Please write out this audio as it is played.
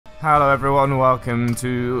Hello everyone, welcome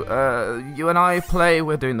to You and I Play.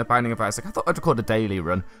 We're doing the Binding of Isaac. I thought I'd record a daily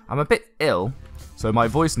run. I'm a bit ill, so my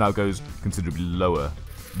voice now goes considerably lower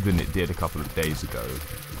than it did a couple of days ago.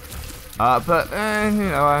 But you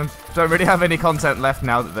know, I don't really have any content left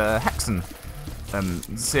now that the Hexen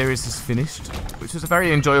series is finished, which was a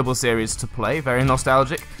very enjoyable series to play, very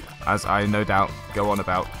nostalgic, as I no doubt go on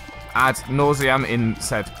about ad nauseam in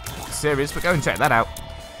said series, but go and check that out.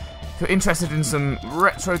 If you're interested in some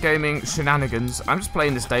retro gaming shenanigans, I'm just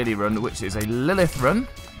playing this daily run, which is a Lilith run.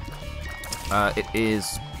 It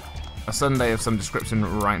is a Sunday of some description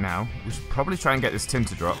right now. We should probably try and get this tin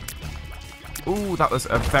to drop. Ooh, that was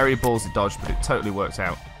a very ballsy dodge, but it totally worked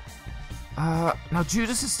out. Now,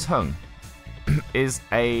 Judas's tongue is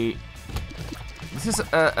a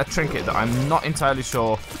trinket that I'm not entirely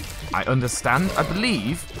sure I understand. I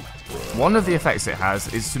believe one of the effects it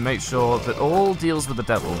has is to make sure that all deals with the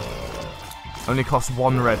devil only cost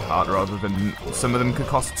 1 red heart rather than some of them could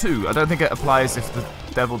cost 2. I don't think it applies if the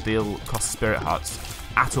devil deal costs spirit hearts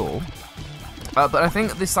at all. But I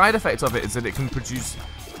think the side effect of it is that it can produce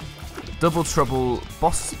double trouble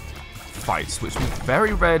boss fights, which we've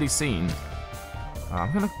very rarely seen.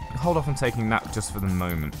 I'm going to hold off on taking that just for the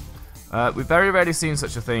moment. We've very rarely seen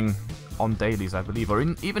such a thing on dailies, I believe, or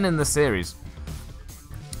even in the series.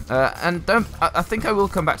 And I think I will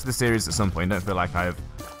come back to the series at some point. Don't feel like I have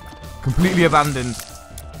completely abandoned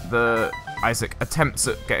the Isaac attempts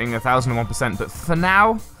at getting 1001%, but for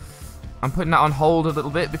now, I'm putting that on hold a little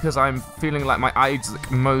bit because I'm feeling like my Isaac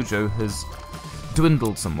mojo has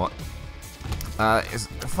dwindled somewhat. Is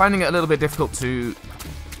finding it a little bit difficult to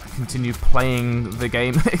continue playing the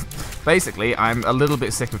game. Basically, I'm a little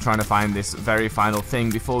bit sick of trying to find this very final thing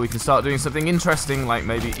before we can start doing something interesting, like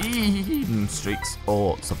maybe Eden streaks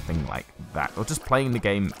or something like that, or just playing the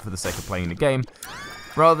game for the sake of playing the game,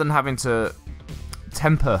 rather than having to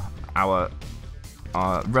temper our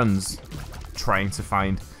runs trying to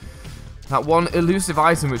find that one elusive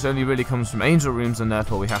item which only really comes from angel rooms, and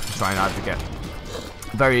therefore we have to try and either get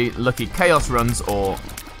very lucky chaos runs or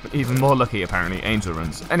even more lucky, apparently, angel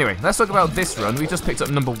runs. Anyway, let's talk about this run. We just picked up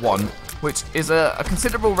number 1, which is a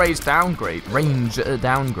considerable range downgrade,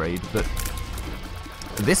 but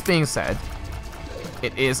this being said,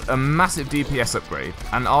 it is a massive DPS upgrade,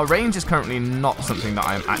 and our range is currently not something that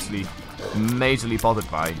I am actually majorly bothered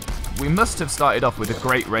by. We must have started off with a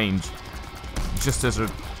great range, just as a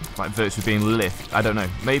virtue of being Lilith. I don't know.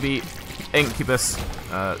 Maybe Incubus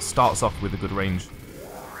starts off with a good range.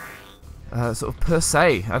 Sort of per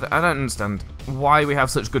se. I don't understand why we have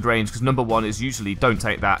such good range, because number 1 is usually don't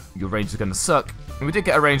take that, your range is going to suck. And we did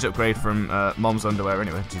get a range upgrade from Mom's Underwear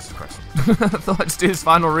anyway. Jesus Christ. I thought I'd just do this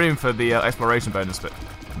final room for the exploration bonus, but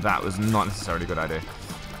that was not necessarily a good idea.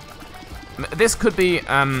 This could be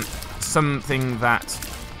something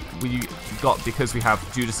that we got because we have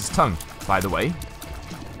Judas's tongue, by the way.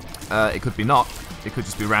 It could be not. It could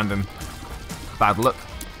just be random bad luck.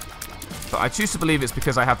 But I choose to believe it's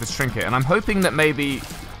because I have this trinket, and I'm hoping that maybe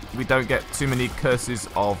we don't get too many curses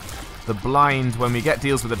of the blind when we get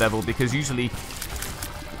deals with the devil, because usually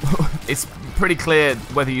it's pretty clear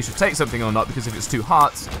whether you should take something or not, because if it's 2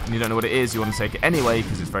 hearts and you don't know what it is, you want to take it anyway,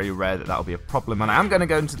 because it's very rare that that'll be a problem. And I am going to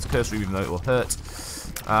go into the curse room even though it will hurt,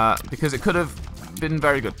 because it could have been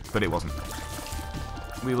very good, but it wasn't.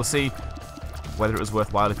 We will see whether it was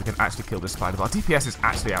worthwhile if we can actually kill this spider. Our DPS is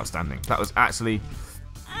actually outstanding. That was actually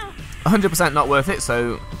 100% not worth it,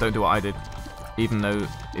 so don't do what I did. Even though,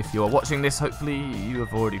 if you are watching this, hopefully you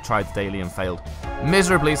have already tried the daily and failed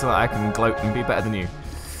miserably so that I can gloat and be better than you.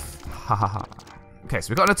 Ha ha ha. Okay, so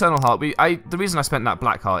we've got an Eternal Heart. The reason I spent that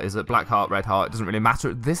Black Heart is that Black Heart, Red Heart, it doesn't really matter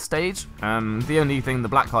at this stage. The only thing the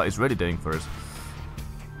Black Heart is really doing for us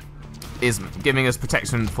is giving us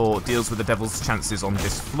protection for deals with the devil's chances on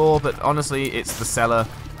this floor, but honestly, it's the cellar.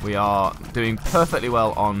 We are doing perfectly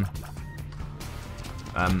well on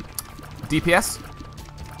DPS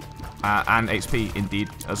and HP indeed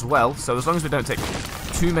as well, so as long as we don't take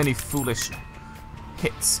too many foolish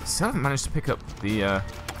hits. Still haven't managed to pick up the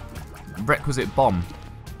requisite bomb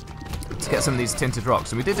to get some of these tinted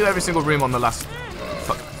rocks, and we did do every single room on the last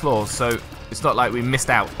floor, so it's not like we missed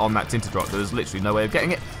out on that tinted rock. There's literally no way of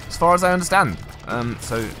getting it as far as I understand,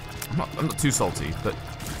 so I'm not too salty, but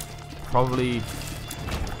probably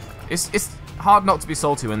it's hard not to be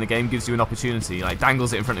salty when the game gives you an opportunity, like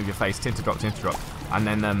dangles it in front of your face, tinted rock, and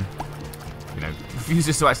then you know,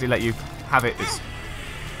 refuses to actually let you have it.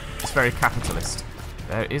 It's very capitalist.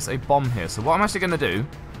 There is a bomb here, so what I'm actually going to do,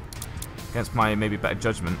 against my maybe better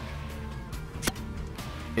judgment,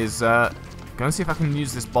 is go and see if I can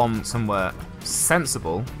use this bomb somewhere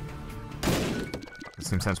sensible. It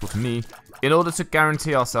seems sensible to me. in order to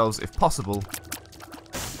guarantee ourselves, if possible,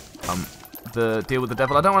 the deal with the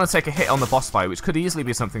devil, I don't want to take a hit on the boss fight, which could easily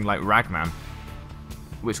be something like Ragman,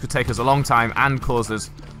 which could take us a long time and cause us,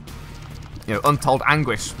 you know, untold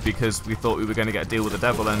anguish because we thought we were going to get a deal with the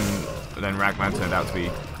devil, and then Ragman turned out to be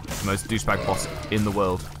the most douchebag boss in the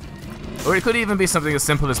world. Or it could even be something as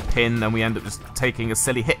simple as Pin, and we end up just taking a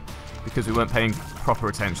silly hit because we weren't paying proper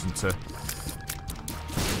attention to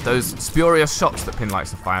those spurious shots that Pin likes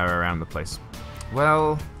to fire around the place.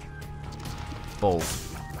 Well, balls.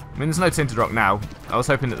 I mean, there's no Tinted Rock now. I was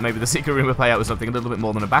hoping that maybe the secret room would play out with something a little bit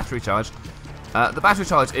more than a battery charge. The battery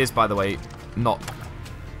charge is, by the way, not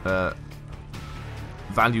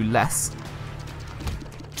value-less.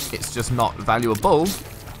 It's just not valuable.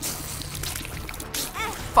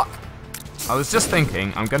 Fuck. I was just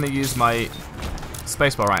thinking I'm going to use my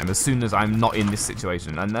spacebar item as soon as I'm not in this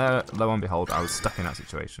situation. And there, lo and behold, I was stuck in that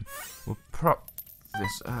situation. We'll prop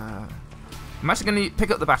this. I'm actually going to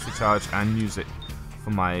pick up the battery charge and use it for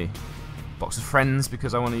my box of friends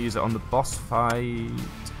because I want to use it on the boss fight.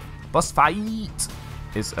 Boss fight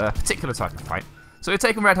is a particular type of fight. So we've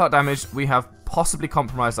taken red heart damage. We have possibly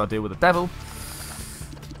compromised our deal with the devil.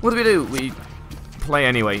 What do? We play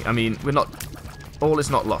anyway. I mean, we're not. All is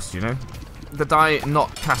not lost, you know. The die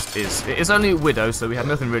not cast is. It is only a widow, so we had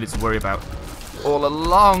nothing really to worry about all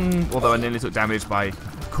along. Although I nearly took damage by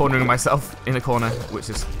cornering myself in a corner, which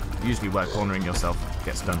is usually where cornering yourself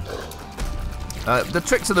gets done. The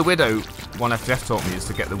trick to the widow, one FGF taught me, is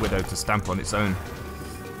to get the widow to stamp on its own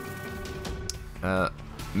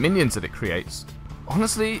minions that it creates.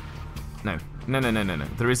 Honestly, no.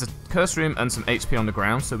 There is a curse room and some HP on the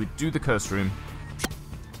ground, so we do the curse room.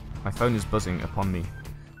 My phone is buzzing upon me.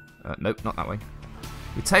 Nope, not that way.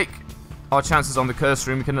 We take our chances on the curse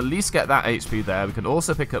room. We can at least get that HP there. We can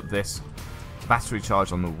also pick up this battery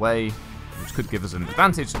charge on the way, which could give us an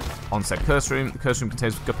advantage on said curse room. The curse room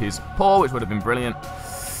contains Guppy's paw, which would have been brilliant.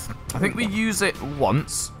 I think we use it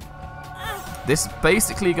once. This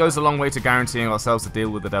basically goes a long way to guaranteeing ourselves to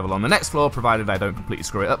deal with the devil on the next floor, provided I don't completely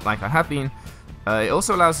screw it up like I have been. It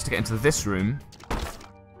also allows us to get into this room,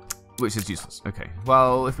 which is useless. Okay,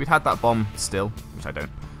 well, if we'd had that bomb still, which I don't,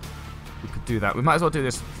 we could do that. We might as well do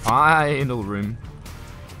this final room.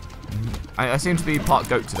 I seem to be part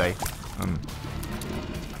goat today.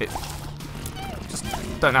 Just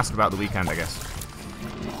don't ask about the weekend, I guess.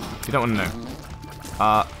 You don't want to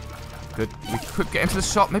know. Good. We could get into the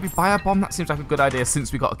shop, maybe buy a bomb. That seems like a good idea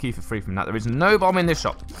since we got a key for free from that. There is no bomb in this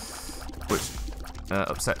shop, which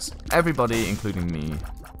upsets everybody, including me.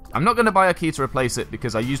 I'm not going to buy a key to replace it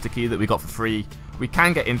because I used a key that we got for free. We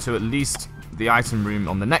can get into at least the item room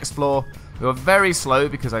on the next floor. We were very slow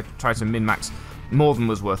because I tried to min-max more than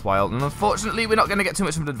was worthwhile. And unfortunately, we're not going to get too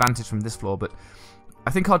much of an advantage from this floor. But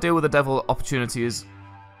I think our deal with the devil opportunity is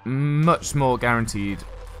much more guaranteed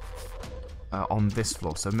on this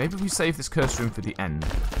floor. So maybe we save this curse room for the end.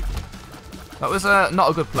 That was not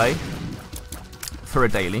a good play for a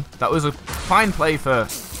daily. That was a fine play for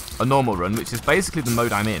a normal run, which is basically the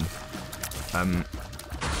mode I'm in.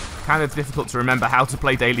 Kind of difficult to remember how to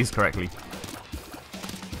play dailies correctly.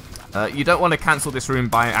 You don't want to cancel this room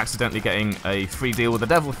by accidentally getting a free deal with the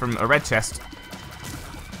devil from a red chest,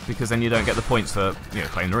 because then you don't get the points for, you know,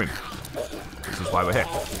 playing the room. Which is why we're here.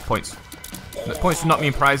 Points. Points do not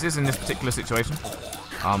mean prizes in this particular situation.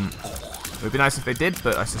 It would be nice if they did,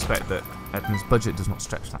 but I suspect that Edmund's budget does not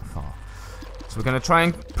stretch that far. So we're going to try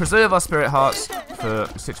and preserve our spirit hearts for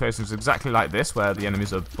situations exactly like this, where the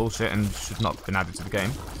enemies are bullshit and should not have been added to the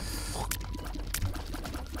game,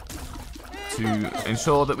 to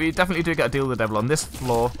ensure that we definitely do get a deal with the devil on this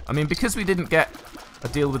floor. I mean, because we didn't get a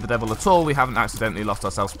deal with the devil at all, we haven't accidentally lost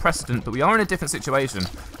ourselves precedent, but we are in a different situation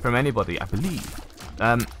from anybody, I believe,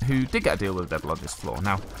 who did get a deal with the devil on this floor.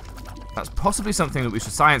 Now, that's possibly something that we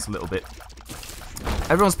should science a little bit.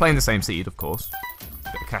 Everyone's playing the same seed, of course.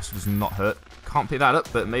 Bit of cash does not hurt. Can't pick that up,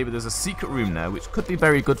 but maybe there's a secret room there, which could be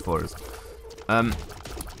very good for us.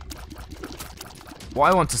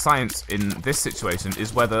 What I want to science in this situation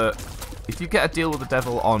is whether, if you get a deal with the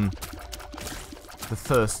devil on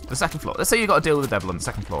the second floor, let's say you got a deal with the devil on the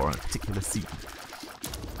second floor on a particular seed.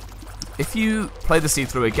 If you play the seed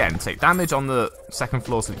through again, take damage on the second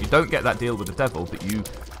floor so that you don't get that deal with the devil, but you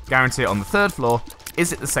guarantee it on the third floor,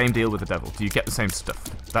 is it the same deal with the devil? Do you get the same stuff?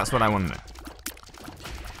 That's what I want to know.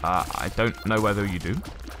 I don't know whether you do,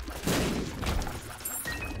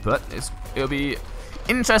 but it'll be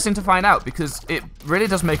interesting to find out, because it really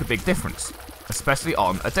does make a big difference, especially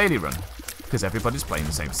on a daily run, because everybody's playing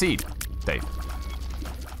the same seed. Dave,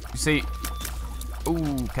 you see,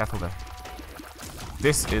 ooh, careful there.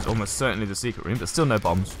 This is almost certainly the secret room, but still no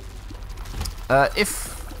bombs.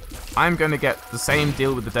 If I'm going to get the same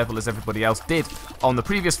deal with the devil as everybody else did on the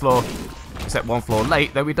previous floor, except one floor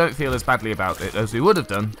late, though we don't feel as badly about it as we would have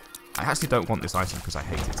done. I actually don't want this item because I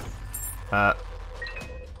hate it.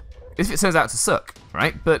 If it turns out to suck,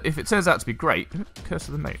 right? But if it turns out to be great... Curse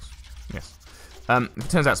of the Maze. Yes. If it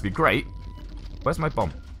turns out to be great... Where's my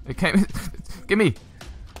bomb? It came... Give me!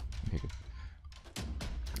 Okay, good.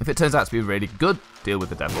 If it turns out to be a really good deal with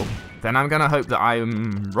the devil, then I'm going to hope that I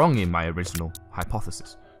am wrong in my original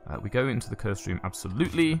hypothesis. We go into the cursed room,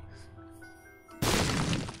 absolutely.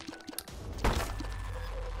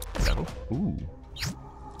 Devil. Ooh.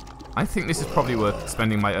 I think this is probably worth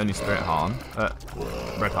spending my only spirit heart on.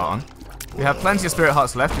 Red heart on. We have plenty of spirit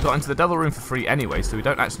hearts left. We got into the devil room for free anyway, so we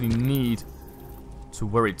don't actually need to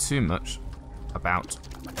worry too much about...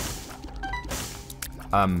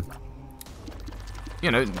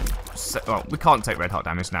 you know, well, we can't take red heart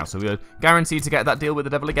damage now, so we're guaranteed to get that deal with the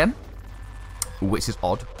devil again, which is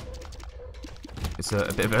odd. It's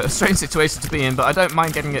a bit of a strange situation to be in, but I don't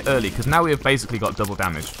mind getting it early, because now we have basically got double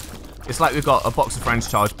damage. It's like we've got a box of French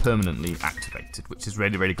charge permanently activated, which is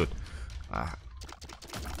really, really good.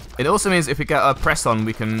 It also means if we get a press on,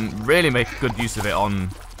 we can really make good use of it on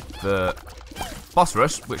the boss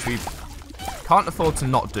rush, which we can't afford to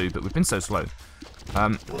not do, but we've been so slow.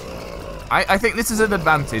 I think this is an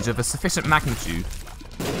advantage of a sufficient magnitude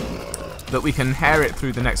that we can hair it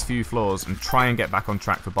through the next few floors and try and get back on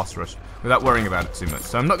track for boss rush without worrying about it too much.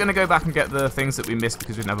 So I'm not going to go back and get the things that we missed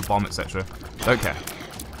because we didn't have a bomb, etc. Don't care.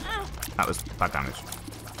 That was bad damage.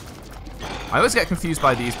 I always get confused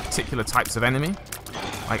by these particular types of enemy.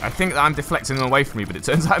 Like, I think that I'm deflecting them away from me, but it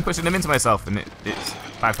turns out I'm pushing them into myself, and it's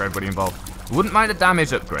bad for everybody involved. Wouldn't mind a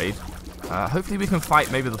damage upgrade. Hopefully we can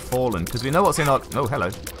fight maybe the Fallen, because we know what's in our... Oh, hello.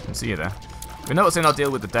 I can see you there. We know what's in our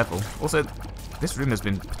deal with the devil. Also, this room has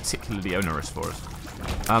been particularly onerous for us.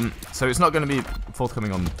 So it's not going to be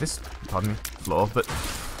forthcoming on this, floor, but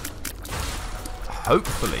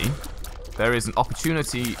hopefully there is an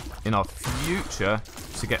opportunity in our future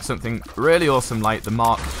to get something really awesome like the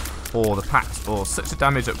Mark or the Pact or such a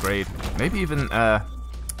damage upgrade. Maybe even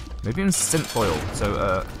synth oil.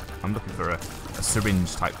 So I'm looking for a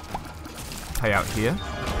syringe type payout here.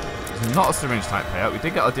 It's not a syringe type payout. We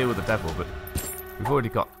did get our deal with the devil, but we've already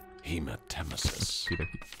got hematemesis.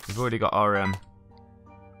 We've already got our I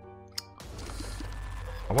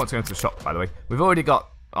want to go into the shop, by the way. We've already got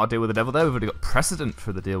our deal with the devil there. We've already got precedent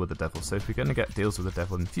for the deal with the devil. So if we're going to get deals with the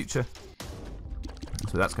devil in the future,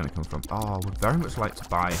 that's where that's going to come from. Oh, we'd very much like to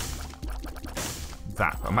buy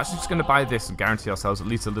that. I'm actually just going to buy this and guarantee ourselves at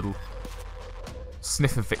least a little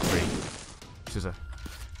sniff of victory, which is a...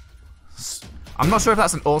 I'm not sure if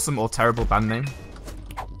that's an awesome or terrible band name.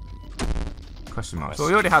 Question mark. So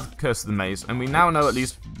we already had Curse of the Maze, and we now know at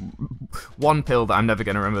least one pill that I'm never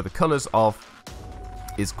going to remember the colours of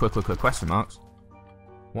is question marks.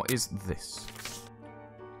 What is this?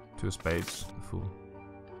 Two of Spades, the Fool.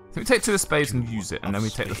 I think we take Two of Spades and use it, and then we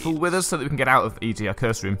take the Fool with us so that we can get out of, e.g. our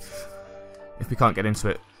Curse Room, if we can't get into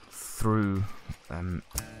it through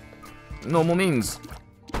normal means.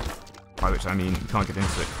 By which I mean we can't get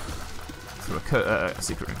into it through a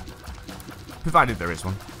secret room. Provided there is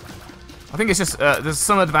one. I think it's just, there's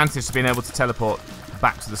some advantage to being able to teleport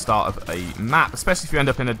back to the start of a map, especially if you end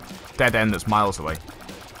up in a dead end that's miles away.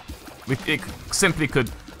 It simply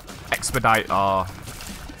could expedite our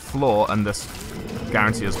floor and thus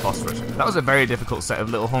guarantee us boss rush. That was a very difficult set of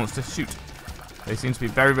little haunts to shoot. They seem to be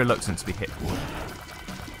very reluctant to be hit.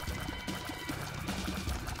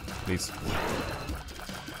 Please.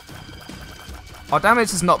 Our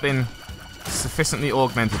damage has not been sufficiently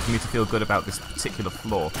augmented for me to feel good about this particular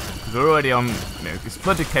floor. Because we're already on, you know, it's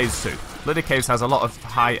Flooded Caves too. Flooded Caves has a lot of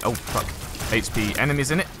high, HP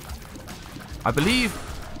enemies in it. I believe,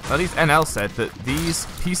 at least NL said that these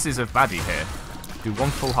pieces of baddie here do 1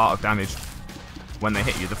 full heart of damage when they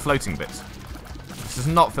hit you, the floating bits. This does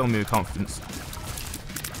not fill me with confidence.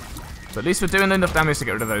 But at least we're doing enough damage to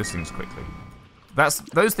get rid of those things quickly.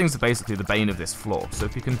 Those things are basically the bane of this floor. So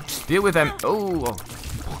if you can deal with them... Oh,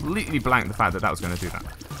 completely blank the fact that was going to do that.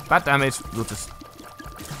 Bad damage, we'll just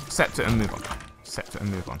accept it and move on. Accept it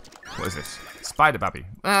and move on. What is this? Spider Babby.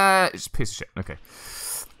 It's a piece of shit. Okay.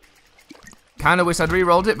 Kind of wish I'd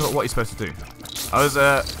re-rolled it, but what are you supposed to do? I was,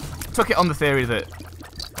 took it on the theory that,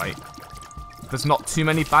 like, there's not too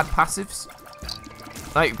many bad passives.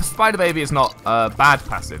 Like, Spider Baby is not a bad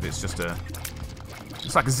passive, it's just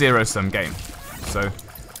it's like a zero-sum game. So,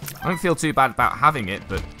 I don't feel too bad about having it,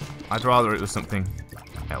 but I'd rather it was something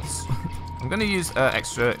else. I'm going to use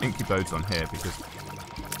extra Incubodes on here, because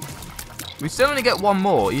we still only get one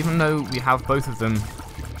more, even though we have both of them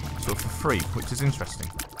sort of for free, which is interesting.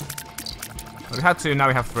 Well, we had 2, now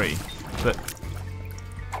we have 3. But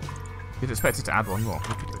you'd expect it to add 1 more.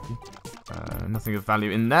 Nothing of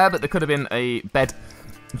value in there, but there could have been a bed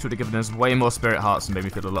which would have given us way more spirit hearts and made me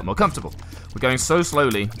feel a lot more comfortable. We're going so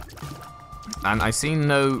slowly, and I see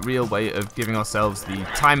no real way of giving ourselves the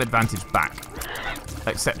time advantage back,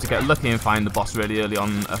 except to get lucky and find the boss really early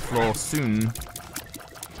on a floor soon.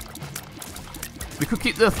 We could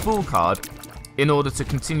keep the full card in order to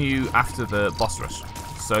continue after the boss rush.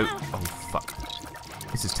 So, oh fuck,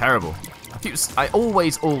 this is terrible. I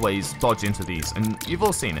always dodge into these, and you've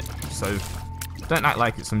all seen it, so don't act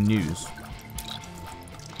like it's some news.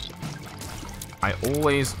 I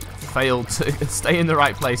always fail to stay in the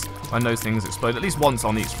right place when those things explode, at least once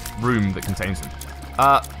on each room that contains them.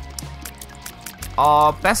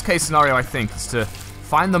 Our best case scenario, I think, is to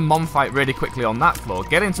find the mom fight really quickly on that floor,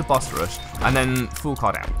 get into boss rush, and then full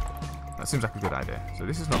card out. That seems like a good idea. So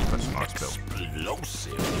this is not the question marks pill.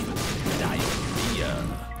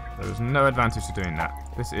 There is no advantage to doing that.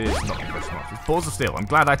 This is not the question marks. It's balls of steel. I'm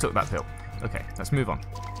glad I took that pill. Okay, let's move on.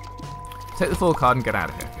 Take the full card and get out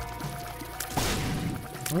of here.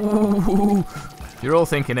 Ooh, you're all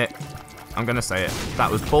thinking it. I'm going to say it. That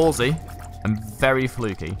was ballsy and very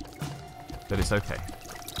fluky, but it's okay.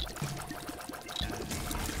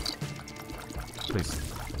 Please.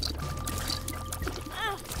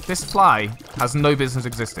 This fly has no business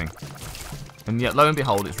existing, and yet lo and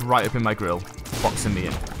behold, it's right up in my grill, boxing me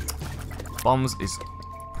in. Bombs is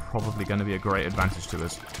probably going to be a great advantage to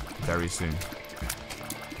us very soon.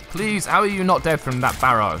 Please, how are you not dead from that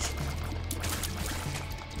barrage?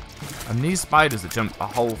 And these spiders that jump a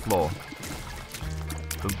whole floor.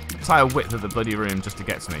 The entire width of the bloody room just to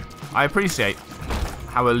get to me. I appreciate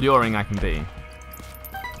how alluring I can be.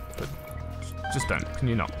 But just don't. Can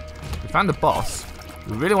you not? We found a boss.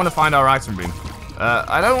 We really want to find our item room.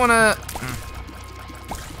 I don't want to...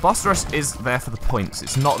 Boss rush is there for the points.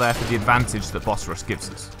 It's not there for the advantage that boss rush gives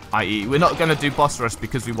us. I.e., we're not going to do boss rush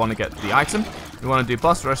because we want to get the item. We want to do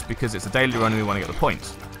boss rush because it's a daily run and we want to get the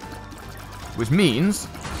points. Which means...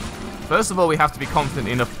 First of all, we have to be confident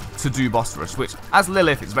enough to do boss rush, which, as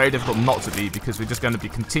Lilith, it's very difficult not to be because we're just going to be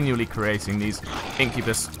continually creating these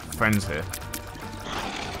incubus friends here.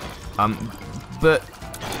 But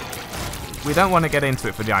we don't want to get into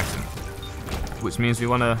it for the item, which means we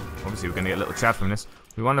want to, obviously we're going to get a little chat from this,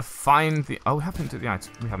 we want to find the, oh, we have been to the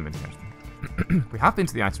item, we haven't been to the item room. We have been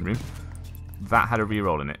to the item room. That had a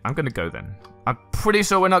reroll in it. I'm going to go then. I'm pretty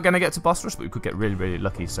sure we're not going to get to boss rush, but we could get really, really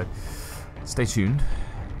lucky, so stay tuned.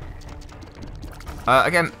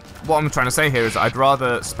 Again, what I'm trying to say here is I'd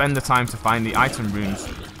rather spend the time to find the item rooms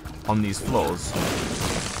on these floors.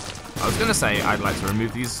 I was going to say I'd like to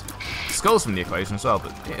remove these skulls from the equation as well,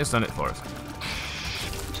 but it has done it for us.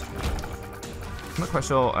 I'm not quite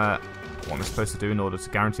sure what I'm supposed to do in order to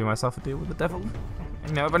guarantee myself a deal with the devil.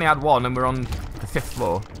 You know, I've only had one and we're on the 5th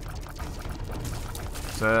floor.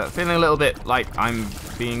 So, feeling a little bit like I'm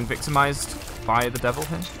being victimized by the devil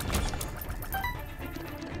here.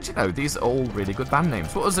 You know, these are all really good band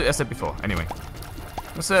names. What was it I said before? Anyway,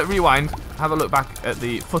 let's rewind, have a look back at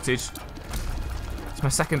the footage. It's my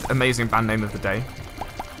second amazing band name of the day.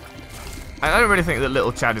 I don't really think that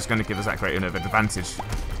Little Chad is going to give us that great of an advantage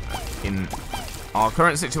in our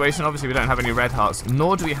current situation. Obviously, we don't have any red hearts,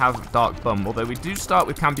 nor do we have Dark Bum, although we do start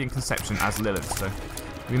with Cambion Conception as Lilith, so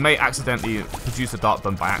we may accidentally produce a Dark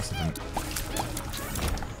Bum by accident.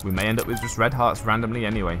 We may end up with just red hearts randomly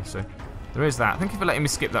anyway, so... There is that. Thank you for letting me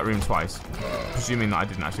skip that room twice. Presuming that I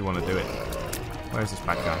didn't actually want to do it. Where is this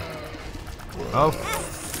bad guy? Oh.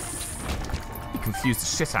 He confused the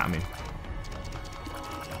shit out of me.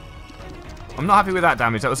 I'm not happy with that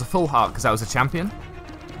damage. That was a full heart because that was a champion.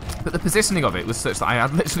 But the positioning of it was such that I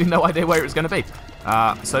had literally no idea where it was going to be.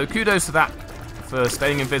 So kudos to that for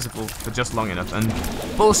staying invisible for just long enough. And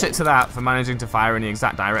bullshit to that for managing to fire in the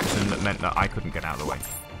exact direction that meant that I couldn't get out of the way.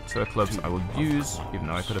 2 clubs I will use, even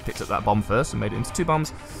though I could have picked up that bomb first and made it into 2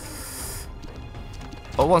 bombs.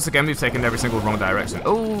 But once again, we've taken every single wrong direction.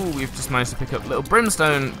 Oh, we've just managed to pick up little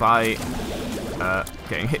brimstone by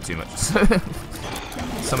getting hit too much.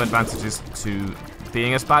 Some advantages to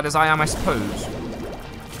being as bad as I am, I suppose.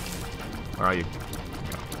 Where are you?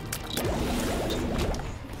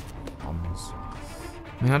 Bombs.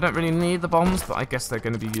 I mean, I don't really need the bombs, but I guess they're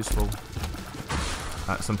going to be useful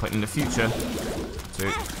at some point in the future.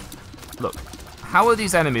 So, look, how are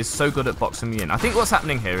these enemies so good at boxing me in? I think what's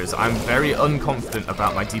happening here is I'm very unconfident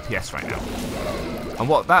about my DPS right now. And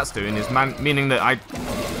what that's doing is meaning that I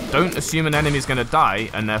don't assume an enemy is going to die,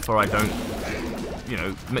 and therefore I don't, you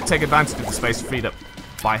know, take advantage of the space freed up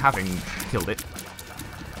by having killed it.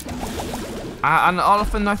 And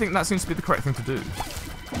often I think that seems to be the correct thing to do.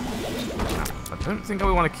 I don't think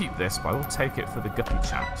we want to keep this, but I will take it for the guppy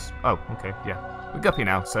chance. Oh, okay, yeah. We're guppy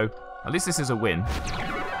now, so at least this is a win.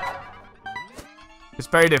 It's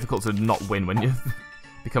very difficult to not win when you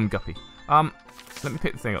become guppy. Let me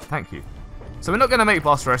pick the thing up, thank you. So we're not going to make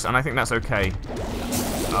boss rush, and I think that's okay.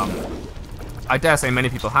 I dare say many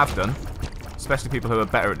people have done, especially people who are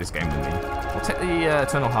better at this game than me. We'll take the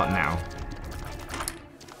Eternal Heart now.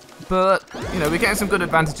 But, you know, we're getting some good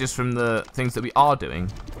advantages from the things that we are doing.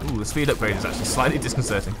 Ooh, the speed upgrade is actually slightly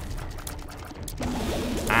disconcerting.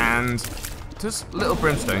 And does little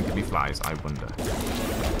brimstone give me flies, I wonder?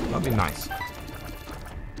 That'd be nice.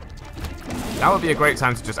 That would be a great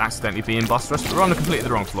time to just accidentally be in boss rush, but we're on completely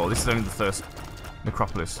the wrong floor. This is only the first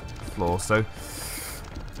Necropolis floor, so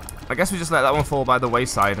I guess we just let that one fall by the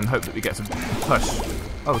wayside and hope that we get some push.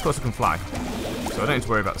 Oh, of course we can fly, so I don't need to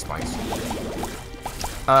worry about the spikes.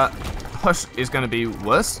 Hush is going to be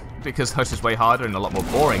worse, because Hush is way harder and a lot more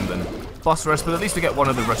boring than boss rush, but at least we get one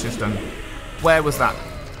of the rushes done. Where was that?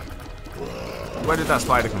 Where did that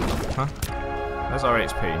spider come from? Huh? There's our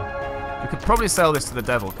HP. We could probably sell this to the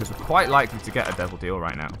devil, because we're quite likely to get a devil deal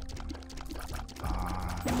right now.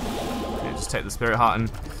 Yeah, just take the spirit heart,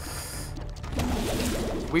 and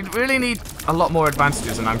we really need a lot more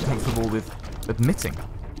advantages than I'm comfortable with admitting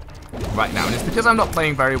right now, and it's because I'm not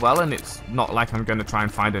playing very well, and it's not like I'm going to try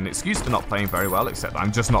and find an excuse for not playing very well, except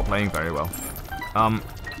I'm just not playing very well.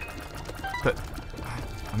 But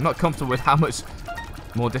I'm not comfortable with how much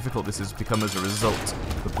more difficult this has become as a result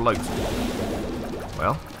of the bloat.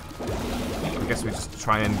 Well, I guess we just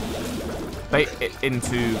try and bait it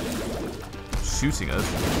into shooting us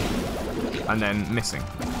and then missing.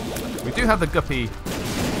 We do have the guppy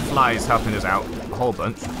flies helping us out a whole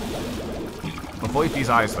bunch. Avoid these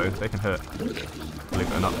eyes though, they can hurt, believe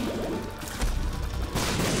it or not.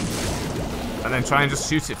 And then try and just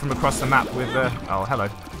shoot it from across the map with oh, hello.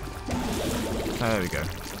 There we go.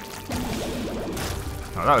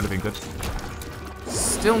 Oh, that would have been good.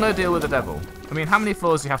 Still no deal with the devil. I mean, how many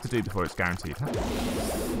floors do you have to do before it's guaranteed? Huh?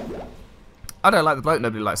 I don't like the bloat,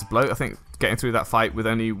 nobody likes the bloat. I think getting through that fight with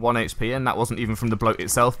only 1 HP, and that wasn't even from the bloat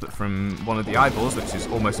itself, but from one of the eyeballs, which is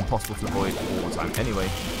almost impossible to avoid all the time anyway,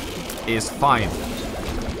 is fine.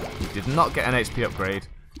 We did not get an HP upgrade.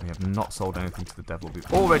 We have not sold anything to the devil.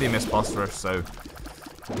 We've already missed boss rush, so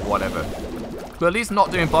whatever. But at least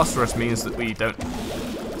not doing boss rush means that we don't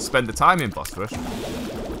spend the time in boss rush,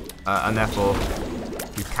 and therefore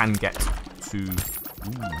we can get to... Ooh,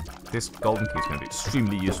 this golden key is going to be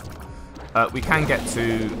extremely useful. We can get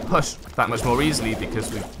to push that much more easily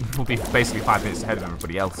because we'll be basically 5 minutes ahead of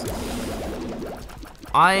everybody else.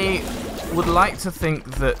 I would like to think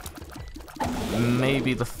that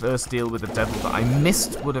maybe the first deal with the devil that I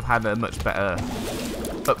missed would have had a much better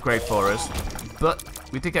upgrade for us, but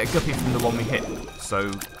we did get a guppy from the one we hit,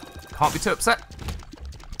 so can't be too upset.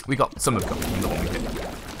 We got some of the guppy from the one we hit,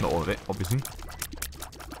 not all of it, obviously.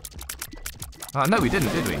 No, we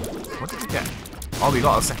didn't, did we? What did we get? Oh, we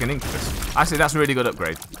got a second Incubus. Actually, that's a really good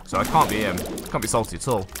upgrade, so I can't be salty at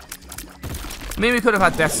all. I mean, we could have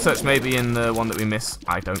had Death's Touch maybe in the one that we miss.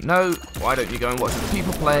 I don't know. Why don't you go and watch other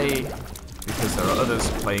people play? Because there are others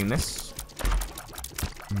playing this.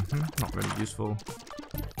 Not really useful.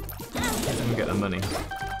 Didn't get the money.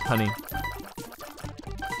 Honey.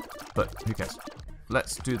 But who cares?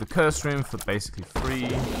 Let's do the curse room for basically free.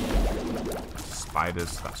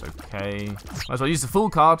 Spiders, that's okay. Might as well use the full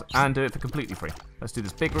card and do it for completely free. Let's do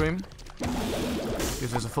this big room.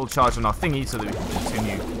 Gives us a full charge on our thingy so that we can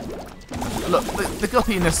continue. Look, the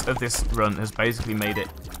guppiness of this run has basically made it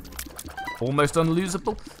almost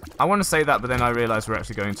unlosable. I want to say that, but then I realise we're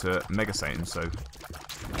actually going to Mega Satan, so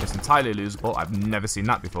it's entirely losable. I've never seen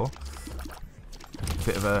that before.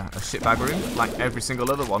 Bit of a shitbag room, like every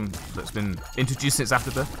single other one that's been introduced since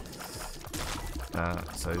Afterbirth.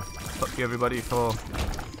 So, fuck you everybody for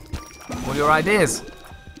all your ideas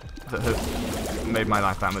that have made my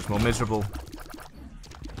life that much more miserable.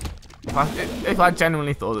 If I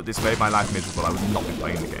genuinely thought that this made my life miserable, I would not be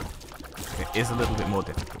playing the game. It is a little bit more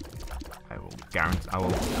difficult. I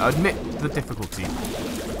will admit the difficulty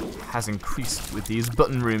has increased with these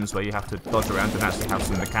button rooms where you have to dodge around and actually have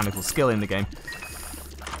some mechanical skill in the game.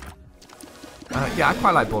 Yeah, I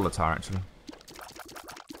quite like Bolatar actually.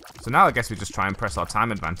 So now I guess we just try and press our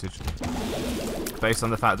time advantage. Based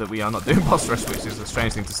on the fact that we are not doing boss rush, which is a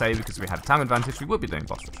strange thing to say because if we had time advantage, we would be doing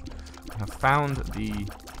boss rush. We have found the...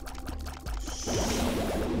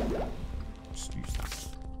 Just use that.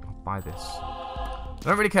 I'll buy this. I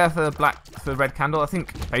don't really care for red candle. I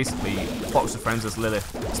think basically Box of Friends as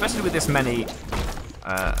Lilith, especially with this many,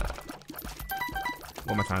 what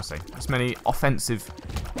am I trying to say? This many offensive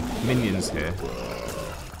minions here.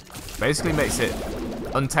 Basically makes it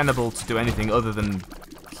untenable to do anything other than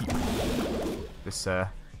keep this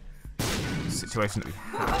situation that we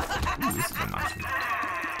have. Ooh, this is a nice one.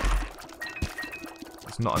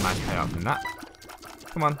 It's not a nice payout from that.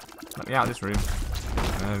 Come on, let me out of this room.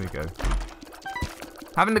 There we go.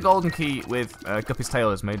 Having the golden key with Guppy's tail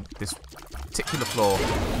has made this particular floor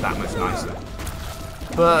that much nicer.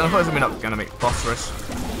 But unfortunately we're not going to make boss rush.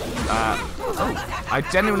 Oh, I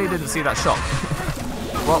genuinely didn't see that shot.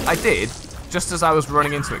 Well, I did, just as I was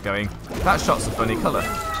running into it going, that shot's a funny colour.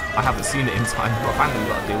 I haven't seen it in time, but finally we've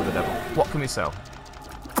got to deal with the devil. What can we sell?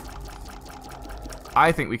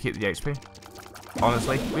 I think we keep the HP.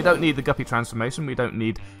 Honestly, we don't need the Guppy transformation, we don't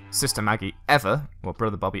need Sister Maggie ever, or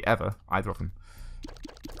Brother Bobby ever, either of them.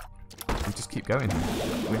 We just keep going here.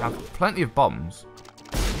 We have plenty of bombs,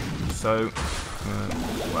 so,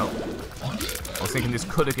 well, I was thinking this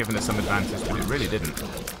could have given us some advantage, but it really didn't.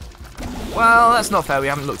 Well, that's not fair, we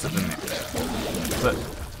haven't looked at them yet. But,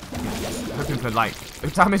 hoping for, like, a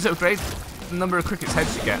damage upgrade, the number of cricket's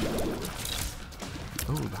heads you get.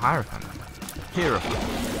 Ooh, the Hierophant.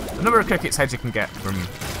 Hierophant. The number of cricket's heads you can get from,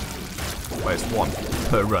 well, it's 1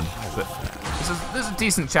 per run, but there's a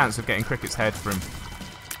decent chance of getting cricket's head from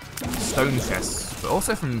stone chests, but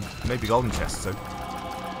also from maybe golden chests, so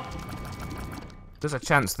there's a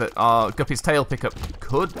chance that our Guppy's tail pickup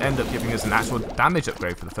could end up giving us an actual damage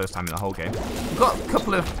upgrade for the first time in the whole game. We've got a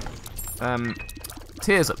couple of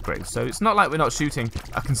tears upgrades, so it's not like we're not shooting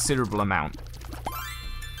a considerable amount.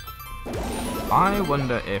 I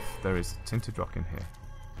wonder if there is tinted rock in here.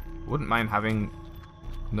 Wouldn't mind having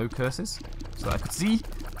no curses, so that I could see.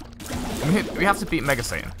 We have to beat Mega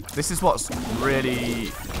Satan. This is what's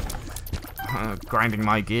really grinding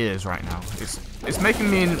my gears right now. It's making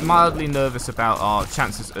me mildly nervous about our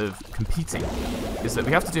chances of competing. Is that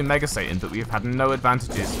we have to do Mega Satan, but we have had no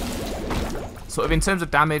advantages. Sort of in terms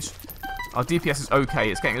of damage, our DPS is okay.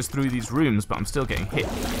 It's getting us through these rooms, but I'm still getting hit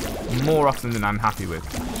more often than I'm happy with.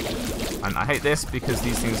 And I hate this because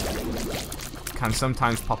these things can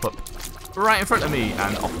sometimes pop up right in front of me,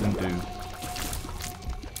 and often do.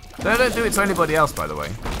 They don't do it to anybody else, by the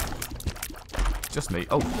way. Just me.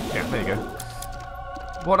 Oh, yeah, there you go.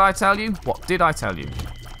 What did I tell you? What did I tell you?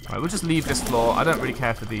 Right, we'll just leave this floor. I don't really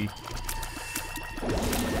care for the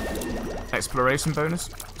exploration bonus.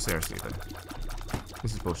 Seriously, though.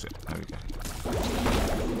 This is bullshit. There we go.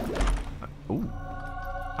 Ooh.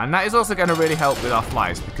 And that is also going to really help with our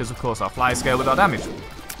flies, because, of course, our flies scale with our damage.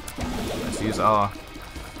 Let's use our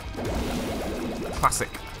classic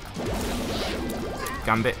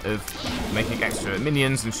gambit of making extra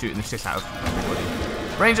minions and shooting the shit out of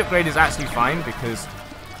everybody. Range upgrade is actually fine because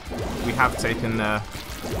we have taken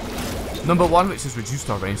number 1, which has reduced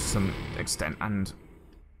our range to some extent, and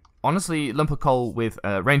honestly, Lump of Coal with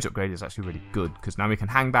range upgrade is actually really good because now we can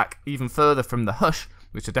hang back even further from the Hush,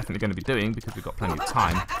 which we're definitely going to be doing because we've got plenty of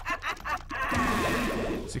time.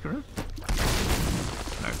 Secret room?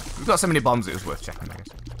 No, we've got so many bombs it was worth checking, I guess.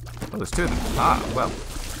 Oh, there's 2 of them. Ah, well.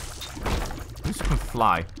 At least we can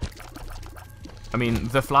fly. I mean,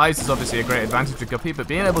 the flies is obviously a great advantage of Guppy, but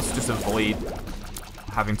being able to just avoid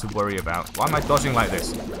having to worry about... Why am I dodging like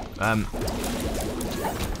this? Well,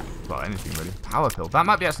 anything really. Power Pill. That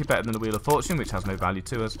might be actually better than the Wheel of Fortune, which has no value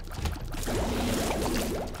to us.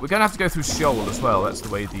 We're going to have to go through Shoal as well. That's the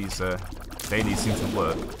way these dailies seem to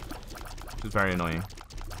work. Which is very annoying.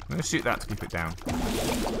 I'm going to shoot that to keep it down.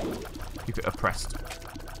 Keep it oppressed.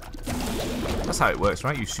 That's how it works,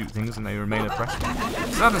 right? You shoot things and they remain oppressed. So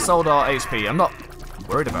I haven't sold our HP. I'm not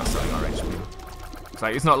worried about selling our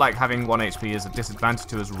HP. It's not like having 1 HP is a disadvantage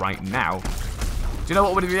to us right now. Do you know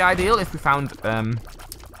what would be ideal if we found the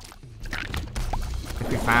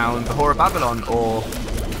Whore of Babylon, or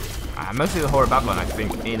mostly the Whore of Babylon, I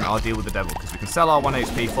think, in our deal with the devil, because we can sell our 1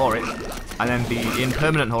 HP for it and then be in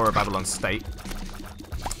permanent Whore of Babylon state,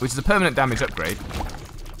 which is a permanent damage upgrade.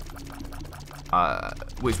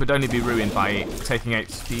 Which would only be ruined by taking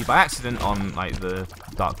HP by accident on, like, the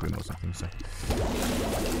dark room or something. So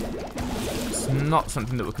it's not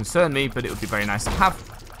something that would concern me, but it would be very nice to have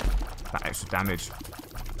that extra damage.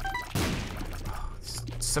 Oh,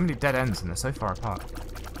 so many dead ends and they're so far apart.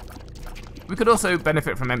 We could also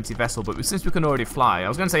benefit from Empty Vessel, but since we can already fly, I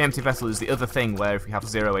was going to say Empty Vessel is the other thing where if we have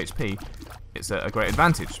 0 HP, it's a great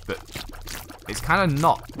advantage, but it's kind of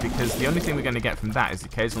not, because the only thing we're going to get from that is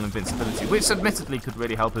occasional invincibility, which admittedly could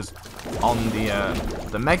really help us on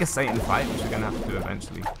the Mega Satan fight, which we're going to have to do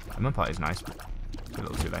eventually. The Mud Part is nice, but it's a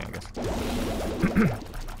little too late, I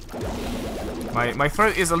guess. My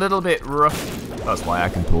throat is a little bit rough. That's why I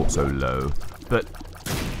can talk so low. But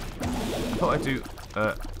I thought I'd do...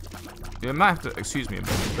 you might have to excuse me a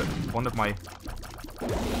minute, but one of my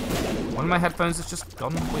One of my headphones has just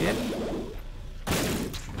gone weird.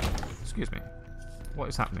 Excuse me. What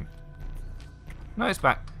is happening? No, it's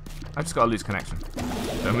back. I just got a loose connection.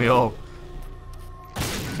 Don't we all?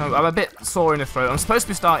 So I'm a bit sore in the throat. I'm supposed to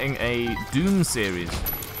be starting a Doom series.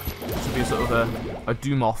 Which will be sort of a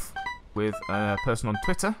Doom off with a person on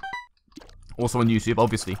Twitter. Also on YouTube,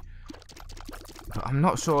 obviously. But I'm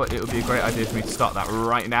not sure it would be a great idea for me to start that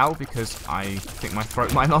right now because I think my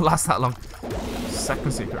throat might not last that long.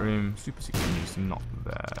 Second secret room, super secret room is not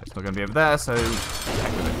there. It's not going to be over there, so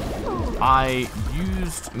heck with it. I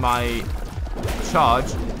used my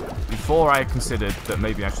charge before I considered that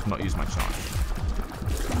maybe I should not use my charge.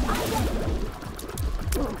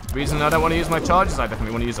 The reason I don't want to use my charge is I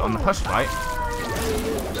definitely want to use it on the hush fight.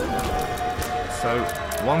 So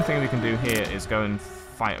one thing we can do here is go and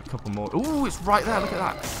fight a couple more. Ooh, it's right there, look at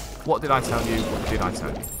that. What did I tell you? What did I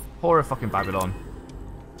tell you? Horror fucking Babylon.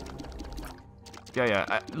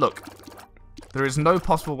 Yeah, look. There is no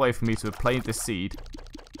possible way for me to have played this seed.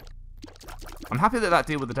 I'm happy that that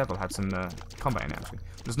deal with the devil had some combat in it, actually.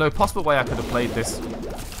 There's no possible way I could have played this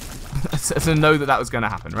to know that that was going to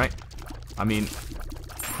happen, right? I mean,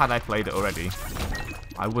 had I played it already,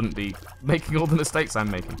 I wouldn't be making all the mistakes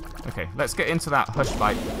I'm making. Okay, let's get into that hush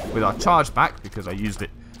fight with our charge back, because I used it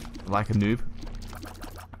like a noob.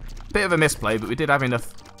 Bit of a misplay, but we did have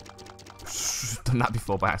enough... done that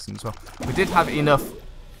before by accident as well. We did have enough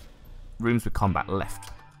rooms with combat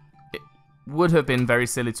left. It would have been very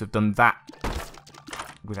silly to have done that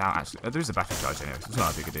without actually... there is a battery charge anyway, so it's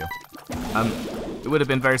not a big a deal. It would have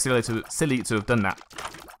been very silly to have done that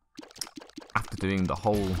after doing the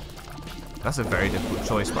whole... That's a very difficult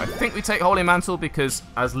choice, but I think we take Holy Mantle because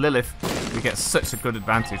as Lilith, we get such a good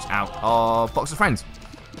advantage out of Box of Friends.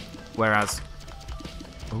 Whereas...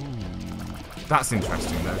 Ooh, that's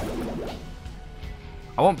interesting though.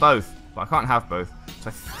 I want both, but I can't have both. So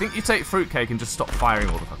I think you take Fruitcake and just stop firing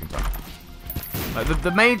all the fucking time. Like,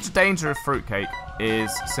 the major danger of Fruitcake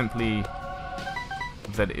is simply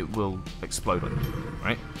that it will explode on you,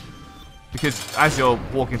 right? Because as you're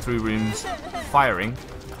walking through rooms firing,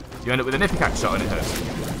 you end up with an Ipecac shot and it hurts.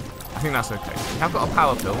 I think that's okay. I've got a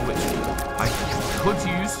power pill, which I could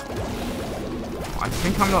use. I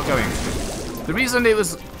think I'm not going to. The reason it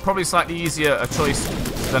was probably slightly easier a choice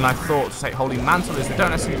than I thought to take Holy Mantle is we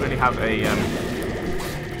don't actually really have a...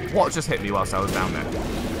 what just hit me whilst I was down there?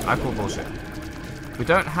 I call bullshit. We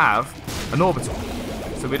don't have an orbital.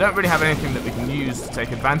 So we don't really have anything that we can use to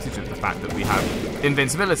take advantage of the fact that we have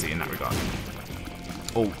invincibility in that regard.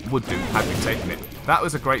 Or would do, had we taken it. That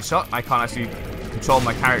was a great shot. I can't actually control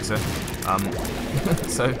my character.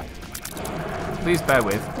 So, please bear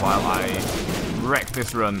with while I wreck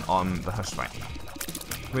this run on the Hush fight.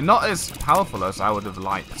 We're not as powerful as I would have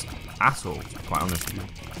liked at all, to be quite honest with you.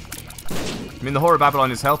 I mean, the Horror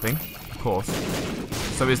Babylon is helping, of course.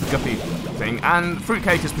 So is the Guppy thing. And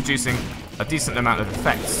Fruitcake is producing a decent amount of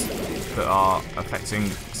effects that are affecting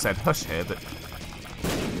said Hush here, but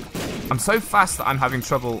I'm so fast that I'm having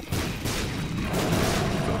trouble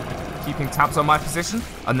keeping tabs on my position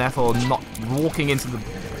and therefore not walking into the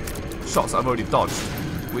shots that I've already dodged,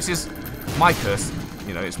 which is my curse.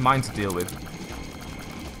 You know, it's mine to deal with.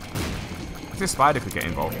 If this spider could get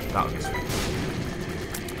involved, that would be sweet.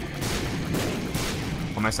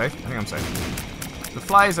 Am I safe? I think I'm safe. The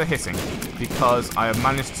flies are hitting because I have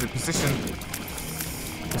managed to position...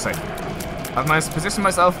 I've managed to position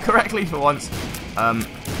myself correctly for once.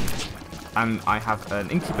 And I have an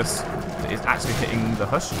Incubus that is actually hitting the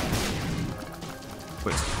Hush,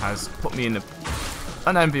 which has put me in an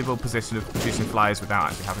unenviable position of producing flies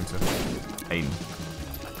without actually having to aim.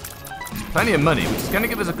 There's plenty of money, which is going to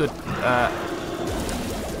give us a good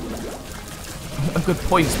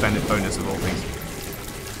point spending bonus of all things.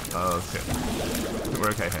 Oh shit. I think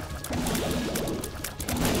we're okay here.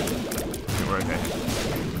 I think we're okay here.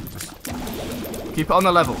 Just keep it on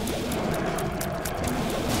the level.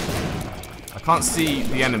 I can't see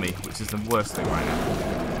the enemy, which is the worst thing right now.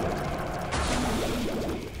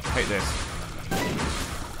 Hate this.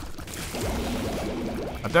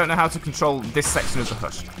 I don't know how to control this section of the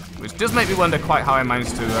Hush, which does make me wonder quite how I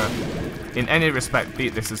managed to, in any respect,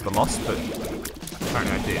 beat this as the loss, but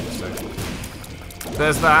apparently I did, so...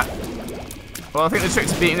 There's that. Well, I think the trick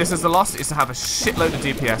to beating this as the loss is to have a shitload of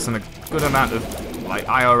DPS and a good amount of, like,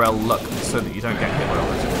 IRL luck so that you don't get hit by all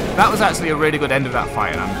this. That was actually a really good end of that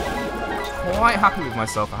fight, and I'm quite happy with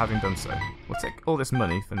myself for having done so. We'll take all this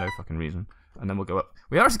money for no fucking reason, and then we'll go up.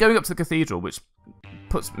 We are actually going up to the cathedral, which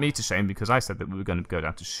puts me to shame because I said that we were going to go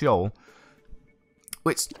down to Sheol,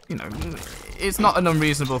 which, you know, is not an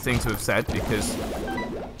unreasonable thing to have said because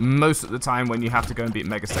most of the time when you have to go and beat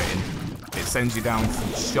Mega Satan, it sends you down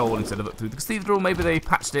from Shoal instead of up through the cathedral. Maybe they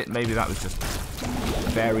patched it. Maybe that was just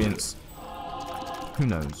variance. Who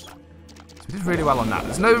knows? So we did really well on that.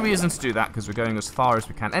 There's no reason to do that because we're going as far as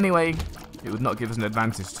we can anyway. It would not give us an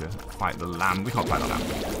advantage to fight the lamb. We can't fight the lamb.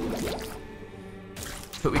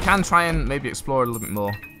 But we can try and maybe explore a little bit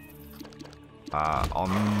more on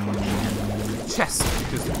chest.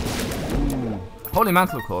 Because Holy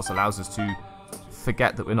Mantle, of course, allows us to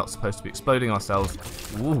forget that we're not supposed to be exploding ourselves.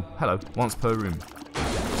 Ooh, hello. Once per room.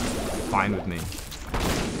 Fine with me.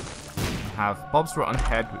 Have Bob's Rotten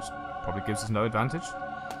Head, which probably gives us no advantage.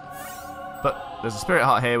 But there's a Spirit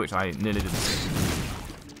Heart here, which I nearly didn't see.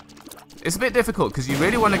 It's a bit difficult because you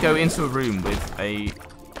really want to go into a room with a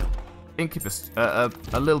incubus, a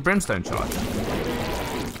little brimstone charge.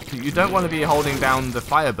 You don't want to be holding down the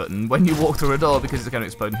fire button when you walk through a door because it's going to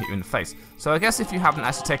explode and hit you in the face. So I guess if you haven't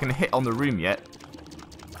actually taken a hit on the room yet,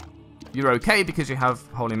 you're okay because you have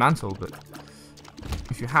Holy Mantle, but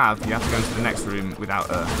if you have to go into the next room without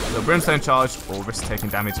a little brimstone charge or risk taking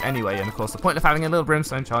damage anyway. And of course the point of having a little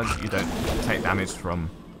brimstone charge is you don't take damage from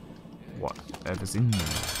whatever's in there.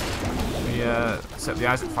 We set the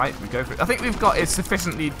Isaac fight, we go for it. I think we've got a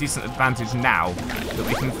sufficiently decent advantage now that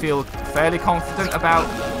we can feel fairly confident about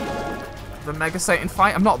the Mega Satan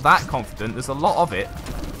fight. I'm not that confident, there's a lot of it,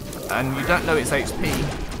 and you don't know its HP.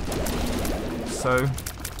 So,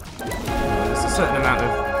 there's a certain amount of...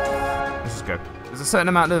 Let's just go. There's a certain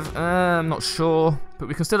amount of... I'm not sure, but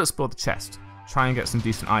we can still explore the chest. Try and get some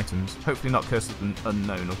decent items. Hopefully not Curse of the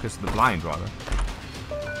Unknown, or Curse of the Blind, rather.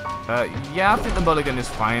 Yeah, I think the mulligan is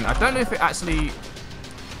fine. I don't know if it actually...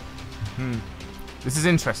 This is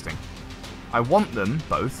interesting. I want them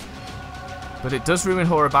both, but it does ruin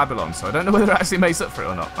Whore of Babylon, so I don't know whether it actually makes up for it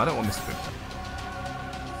or not. I don't want this to win.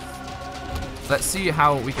 Let's see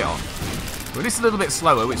how we get on. We're at least a little bit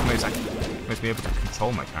slower, which makes me able to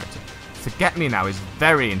control my character. Forget Me Now is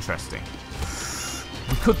very interesting.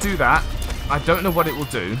 We could do that. I don't know what it will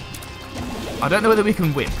do. I don't know whether we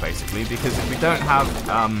can win, basically, because if we don't have...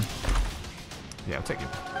 yeah, I'll take you.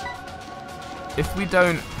 If we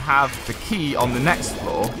don't have the key on the next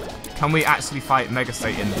floor, can we actually fight Mega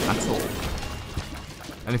Satan at all?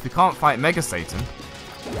 And if we can't fight Mega Satan,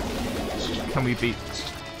 can we beat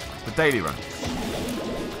the daily run?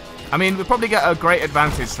 I mean, we'll probably get a great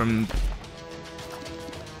advantage from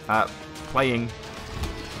playing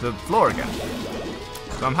the floor again.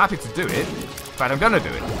 So I'm happy to do it. In fact, I'm going to do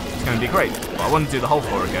it. It's going to be great. But I want to do the whole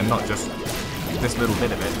floor again, not just this little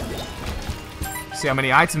bit of it. See how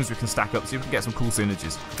many items we can stack up, see if we can get some cool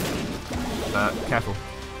synergies. Careful.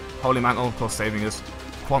 Holy Mantle, of course, saving us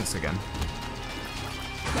once again.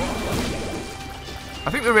 I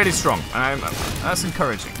think we're really strong, and that's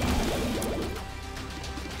encouraging.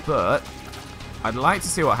 But I'd like to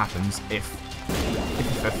see what happens if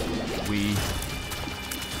we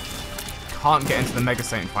can't get into the Mega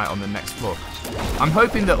Satan fight on the next floor. I'm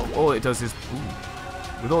hoping that all it does is...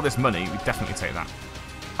 Ooh, with all this money, we definitely take that.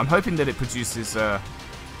 I'm hoping that it produces a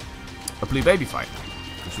blue baby fight,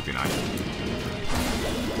 which would be nice.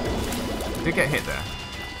 We did get hit there.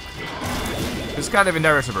 It's kind of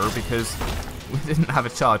inevitable because we didn't have a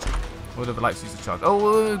charge. I would have liked to use a charge. Oh,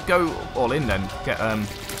 we'll go all in then. Get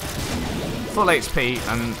full HP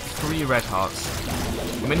and 3 red hearts.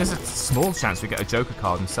 I mean, there's a small chance we get a Joker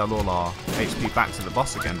card and sell all our HP back to the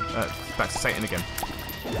boss again. Back to Satan again.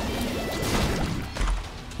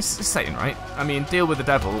 It's Satan, right? I mean, deal with the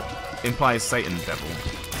devil implies Satan devil.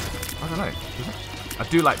 I don't know. I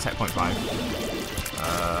do like Tech Point 5.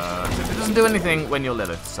 It doesn't do anything when you're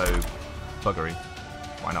Lilith, so buggery.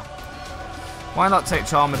 Why not? Why not take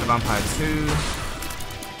Charm of the Vampire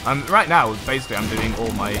 2? Right now, basically, I'm doing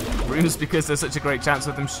all my rooms because there's such a great chance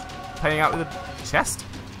of them paying out with a chest.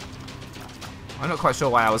 I'm not quite sure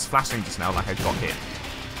why I was flashing just now like I got hit.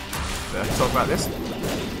 Did I talk about this?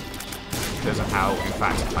 Because of how, in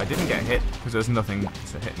fact, I didn't get hit because there's nothing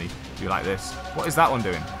to hit me. Do like this. What is that one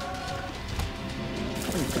doing?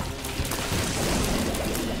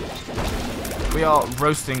 We are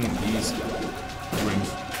roasting these rooms.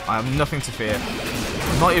 I have nothing to fear.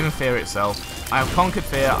 Not even fear itself. I have conquered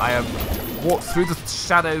fear. I have walked through the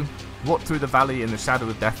shadow, walked through the valley in the shadow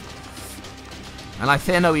of death. And I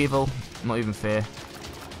fear no evil. Not even fear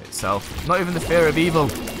itself. Not even the fear of evil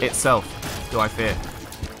itself do I fear.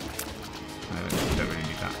 Don't really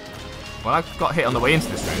need that. Well, I got hit on the way into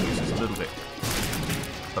this room, which is a little bit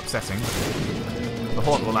upsetting. The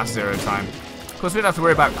haunt will last 0 time. Of course, we don't have to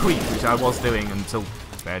worry about creep, which I was doing until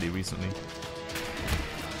fairly recently.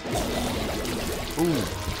 Ooh.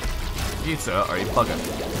 You, sir, are a bugger.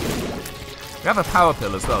 We have a power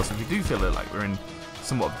pill as well, so if we do feel like we're in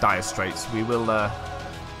somewhat dire straits, we will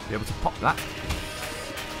be able to pop that.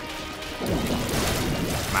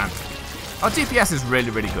 Man. Our DPS is really,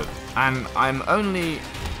 really good. And I'm only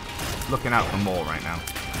looking out for more right now.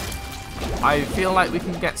 I feel like we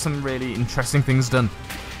can get some really interesting things done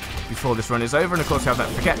before this run is over. And of course we have that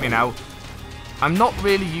Forget Me Now. I'm not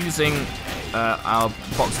really using our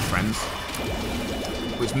box of friends,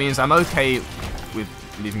 which means I'm okay with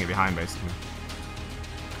leaving it behind basically.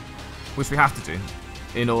 Which we have to do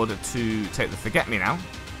in order to take the Forget Me Now.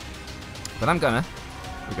 But we're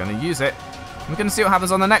gonna use it. We're gonna see what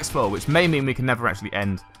happens on the next floor, which may mean we can never actually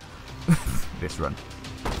end this run.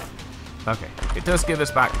 Okay, it does give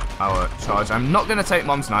us back our charge. I'm not gonna take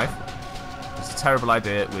Mom's Knife. It's a terrible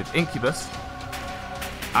idea with Incubus.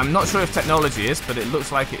 I'm not sure if technology is, but it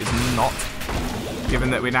looks like it is not, given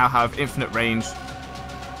that we now have infinite range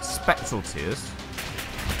spectral tears,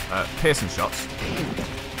 piercing shots,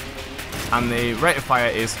 and the rate of fire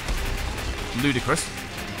is ludicrous.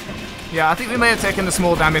 Yeah, I think we may have taken the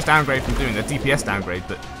small damage downgrade from doing the DPS downgrade,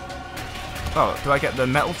 but... Oh, do I get the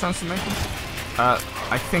metal transformation?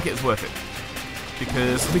 I think it's worth it,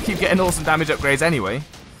 because we keep getting awesome damage upgrades anyway.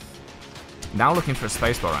 Now looking for a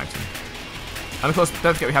spacebar item. And of course,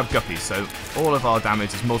 don't forget we have Guppies, so all of our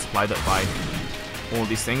damage is multiplied up by all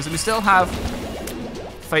these things. And we still have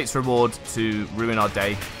Fate's Reward to ruin our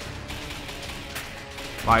day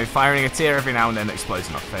by firing a tear every now and then that explodes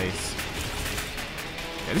in our face.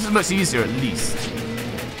 Yeah, this is much easier at least.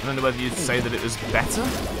 I don't know whether you'd say that it was better.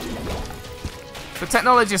 But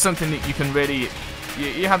technology is something that you can really...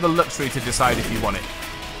 You have the luxury to decide if you want it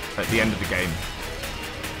at the end of the game.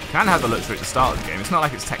 You can have the luxury at the start of the game. It's not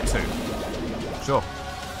like it's Tech 2. Sure.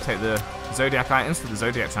 Take the Zodiac items for the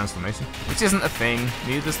Zodiac transformation, which isn't a thing.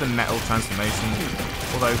 Neither is the metal transformation.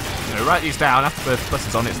 Although, you know, write these down. Afterbirth Plus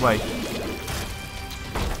is on its way.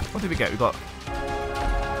 What did we get? We got...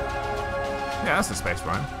 Yeah, that's a space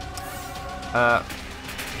Brian. I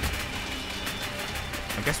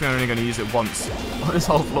guess we're only going to use it once on this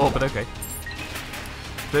whole floor, but okay.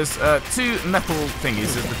 There's two metal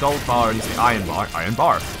thingies. There's the gold bar and the iron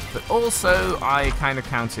bar. But also, I kind of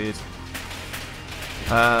counted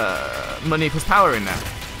money equals power in there.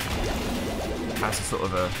 That's a sort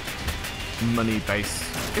of a money base.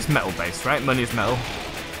 It's metal based, right? Money is metal.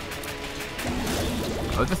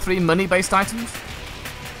 Are there 3 money based items?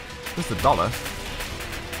 Just the dollar.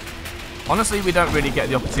 Honestly, we don't really get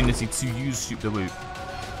the opportunity to use Shoot the Woot.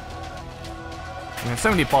 We have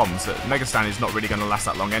so many bombs that Mega Satan is not really going to last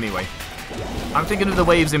that long anyway. I'm thinking of the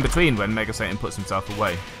waves in between when Mega Satan puts himself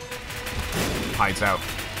away. Hides out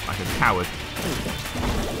like a coward.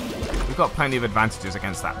 We've got plenty of advantages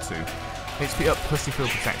against that too. HP up, push you feel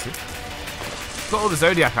protected. We've got all the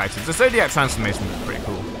Zodiac items. The Zodiac transformation was pretty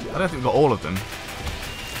cool. I don't think we've got all of them.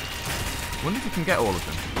 I wonder if we can get all of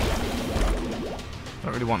them.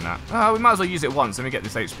 Don't really want that. Oh, we might as well use it once and we get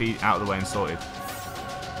this HP out of the way and sorted.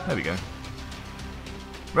 There we go.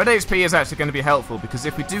 Red HP is actually going to be helpful because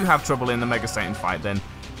if we do have trouble in the Mega Satan fight, then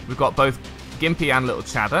we've got both Gimpy and Little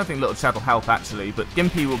Chad. I don't think Little Chad will help actually, but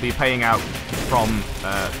Gimpy will be paying out from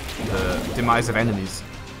the demise of enemies,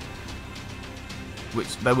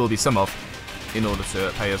 which there will be some of, in order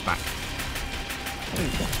to pay us back.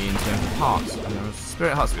 In terms of hearts,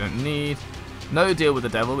 spirit hearts we don't need. No deal with the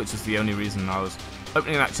devil, which is the only reason I was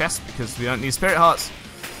opening that chest, because we don't need spirit hearts.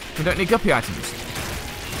 We don't need guppy items.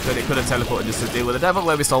 But it could have teleported us to deal with the devil,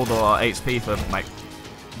 where we sold all our HP for like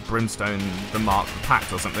Brimstone, the Mark, the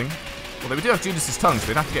Pact or something. Although we do have Judas's tongue, so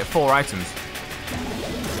we'd have to get 4 items.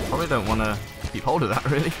 Probably don't want to keep hold of that,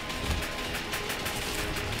 really.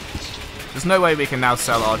 There's no way we can now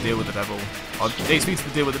sell our deal with the devil, our HP to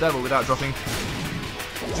the deal with the devil, without dropping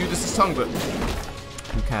Judas's tongue, but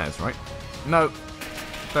who cares, right? No,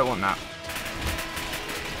 don't want that.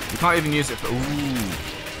 We can't even use it for... Ooh,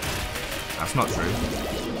 that's not true.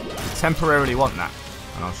 We temporarily want that,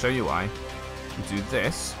 and I'll show you why. We do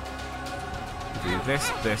this. We do this,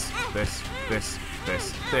 this, this, this,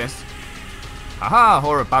 this, this. Aha!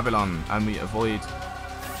 Whore of Babylon, and we avoid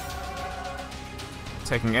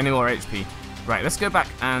taking any more HP. Right, let's go back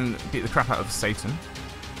and beat the crap out of Satan.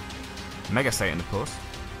 Mega Satan, of course.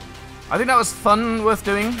 I think that was fun, worth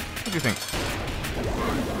doing. What do you think?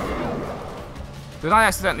 Did I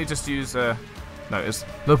accidentally just use... no, it was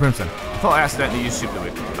Low Brimstone. I thought I accidentally used Super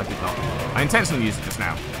Whip. I did not. I intentionally used it just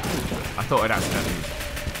now. I thought I'd accidentally used it.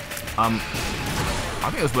 I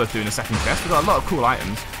think it was worth doing a second chest. We got a lot of cool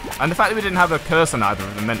items. And the fact that we didn't have a curse on either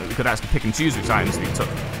of them meant that we could actually pick and choose which items we took,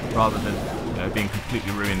 rather than being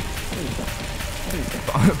completely ruined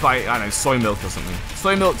by, I don't know, soy milk or something.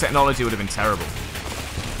 Soy milk technology would have been terrible.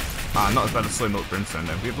 Not as bad as soy milk brimstone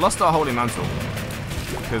though. We've lost our holy mantle.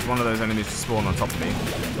 because one of those enemies just spawned on top of me.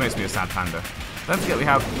 It makes me a sad panda. Don't forget we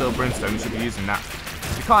have little brimstone, we should be using that.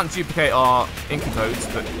 We can't duplicate our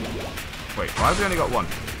incubodes, but... Wait, why have we only got one?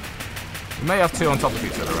 We may have two on top of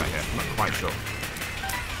each other right here, I'm not quite sure.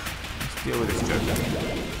 Let's deal with this joker.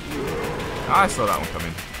 I saw that one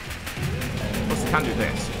coming. Plus we can do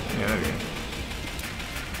this. Yeah, there we go.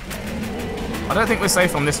 I don't think we're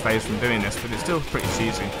safe on this phase from doing this, but it's still pretty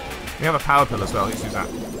cheesy. We have a power pill as well, let's use that.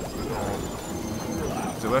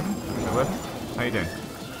 Is it working? Is it working? How you doing?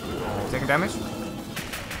 Taking damage?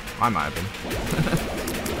 I might have been.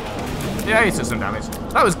 Yeah, he took some damage.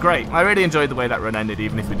 That was great. I really enjoyed the way that run ended,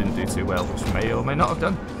 even if we didn't do too well, which we may or may not have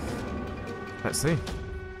done. Let's see.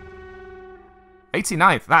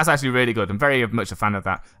 89th. That's actually really good. I'm very much a fan of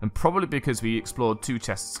that. And probably because we explored 2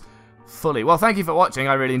 chests fully. Well, thank you for watching.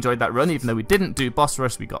 I really enjoyed that run. Even though we didn't do boss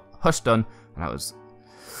rush, we got Hush done. And that was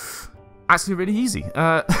actually really easy.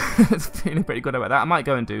 Feeling pretty good about that. I might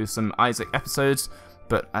go and do some Isaac episodes.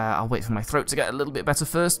 But I'll wait for my throat to get a little bit better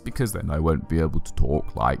first, because then I won't be able to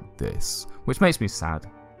talk like this. Which makes me sad.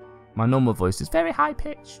 My normal voice is very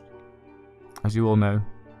high-pitched. As you all know,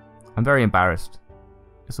 I'm very embarrassed.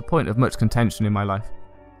 It's a point of much contention in my life.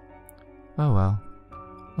 Oh well.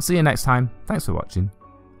 I'll see you next time. Thanks for watching.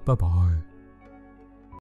 Bye-bye.